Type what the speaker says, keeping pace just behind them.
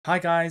Hi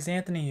guys,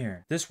 Anthony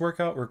here. This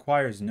workout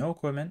requires no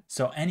equipment,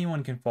 so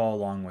anyone can follow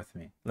along with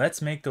me.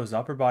 Let's make those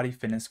upper body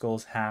fitness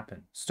goals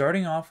happen.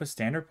 Starting off with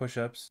standard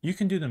push-ups, you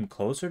can do them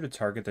closer to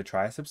target the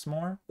triceps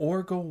more,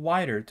 or go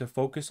wider to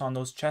focus on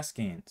those chest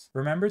gains.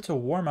 Remember to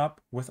warm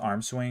up with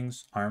arm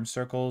swings, arm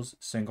circles,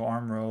 single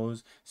arm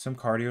rows, some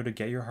cardio to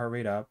get your heart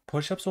rate up.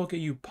 Push-ups will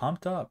get you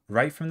pumped up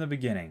right from the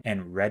beginning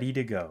and ready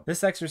to go.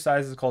 This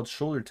exercise is called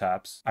shoulder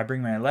taps. I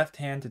bring my left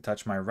hand to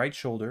touch my right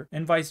shoulder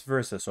and vice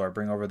versa, so I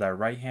bring over that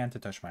right hand to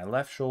touch my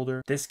left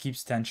shoulder. This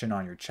keeps tension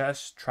on your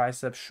chest,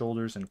 triceps,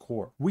 shoulders, and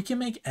core. We can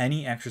make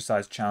any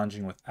exercise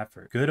challenging with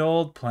effort. Good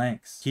old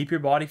planks. Keep your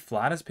body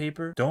flat as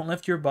paper. Don't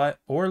lift your butt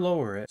or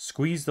lower it.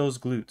 Squeeze those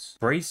glutes.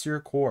 Brace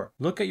your core.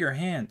 Look at your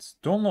hands.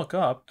 Don't look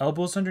up.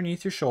 Elbows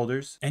underneath your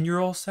shoulders, and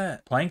you're all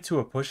set. Plank to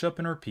a push-up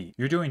and repeat.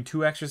 You're doing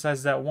 2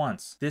 exercises at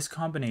once. This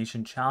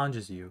combination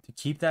challenges you to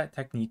keep that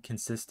technique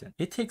consistent.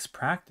 It takes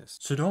practice,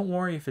 so don't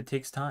worry if it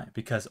takes time,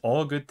 because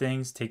all good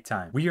things take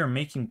time. We are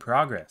making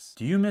progress.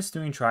 Do you miss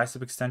doing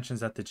tricep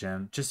extensions at the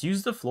gym? Just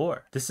use the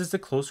floor. This is the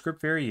close grip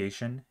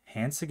variation,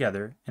 hands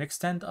together, and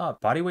extend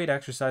up. Bodyweight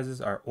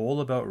exercises are all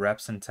about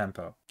reps and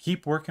tempo.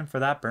 Keep working for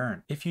that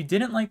burn. If you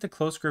didn't like the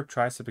close grip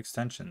tricep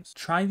extensions,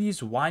 try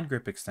these wide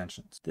grip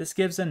extensions. This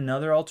gives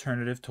another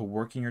alternative to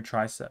working your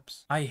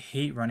triceps. I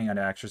hate running out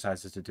of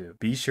exercises to do.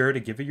 Be sure to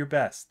give it your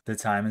best. The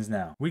time is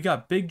now. We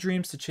got big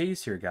dreams to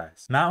chase here,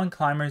 guys. Mountain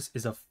climbers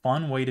is a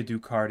fun way to do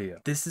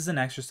cardio. This is an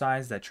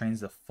exercise that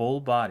trains the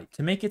full body.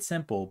 To make it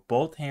simple,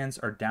 both hands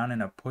are down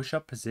in a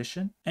push-up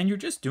position, and you're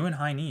just doing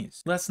high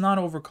knees. Let's not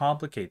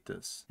overcomplicate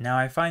this. Now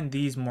I find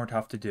these more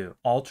tough to do.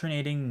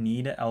 Alternating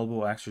knee to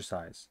elbow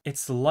exercise.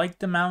 It's like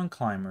the mountain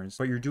climbers,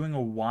 but you're doing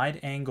a wide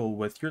angle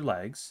with your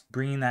legs,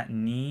 bringing that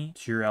knee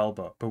to your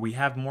elbow. But we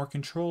have more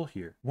control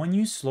here. When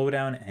you slow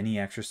down any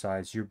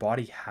exercise, your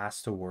body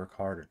has to work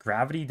harder.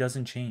 Gravity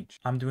doesn't change.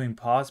 I'm doing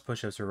pause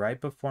push-ups right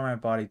before my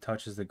body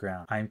touches the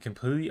ground. I am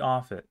completely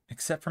off it,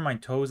 except for my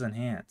toes and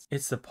hands.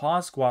 It's the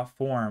pause squat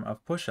form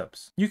of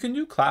push-ups. You can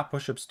do clap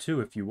push-ups too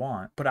if you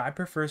want, but I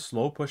prefer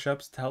slow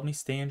push-ups to help me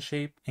stay in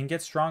shape and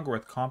get stronger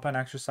with compound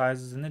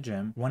exercises in the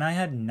gym. When I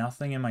had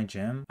nothing in my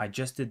gym, I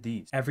just did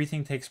these.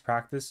 Everything takes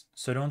practice,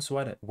 so don't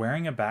sweat it.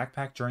 Wearing a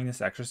backpack during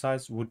this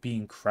exercise would be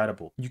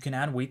incredible. You can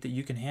add weight that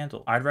you can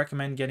handle. I'd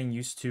recommend getting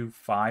used to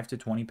 5 to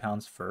 20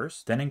 pounds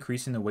first, then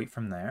increasing the weight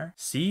from there.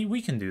 See,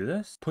 we can do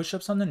this.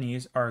 Push-ups on the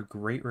knees are a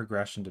great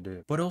regression to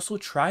do, but also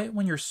try it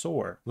when you're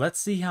sore. Let's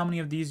see how many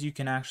of these you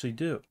can actually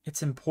do.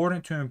 It's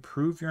important to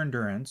improve your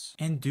endurance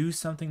and do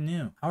something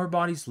new. Our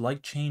bodies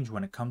like change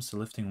when it comes to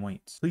lifting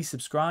weights. Please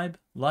subscribe,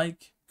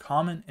 like,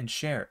 comment, and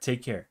share.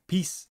 Take care. Peace.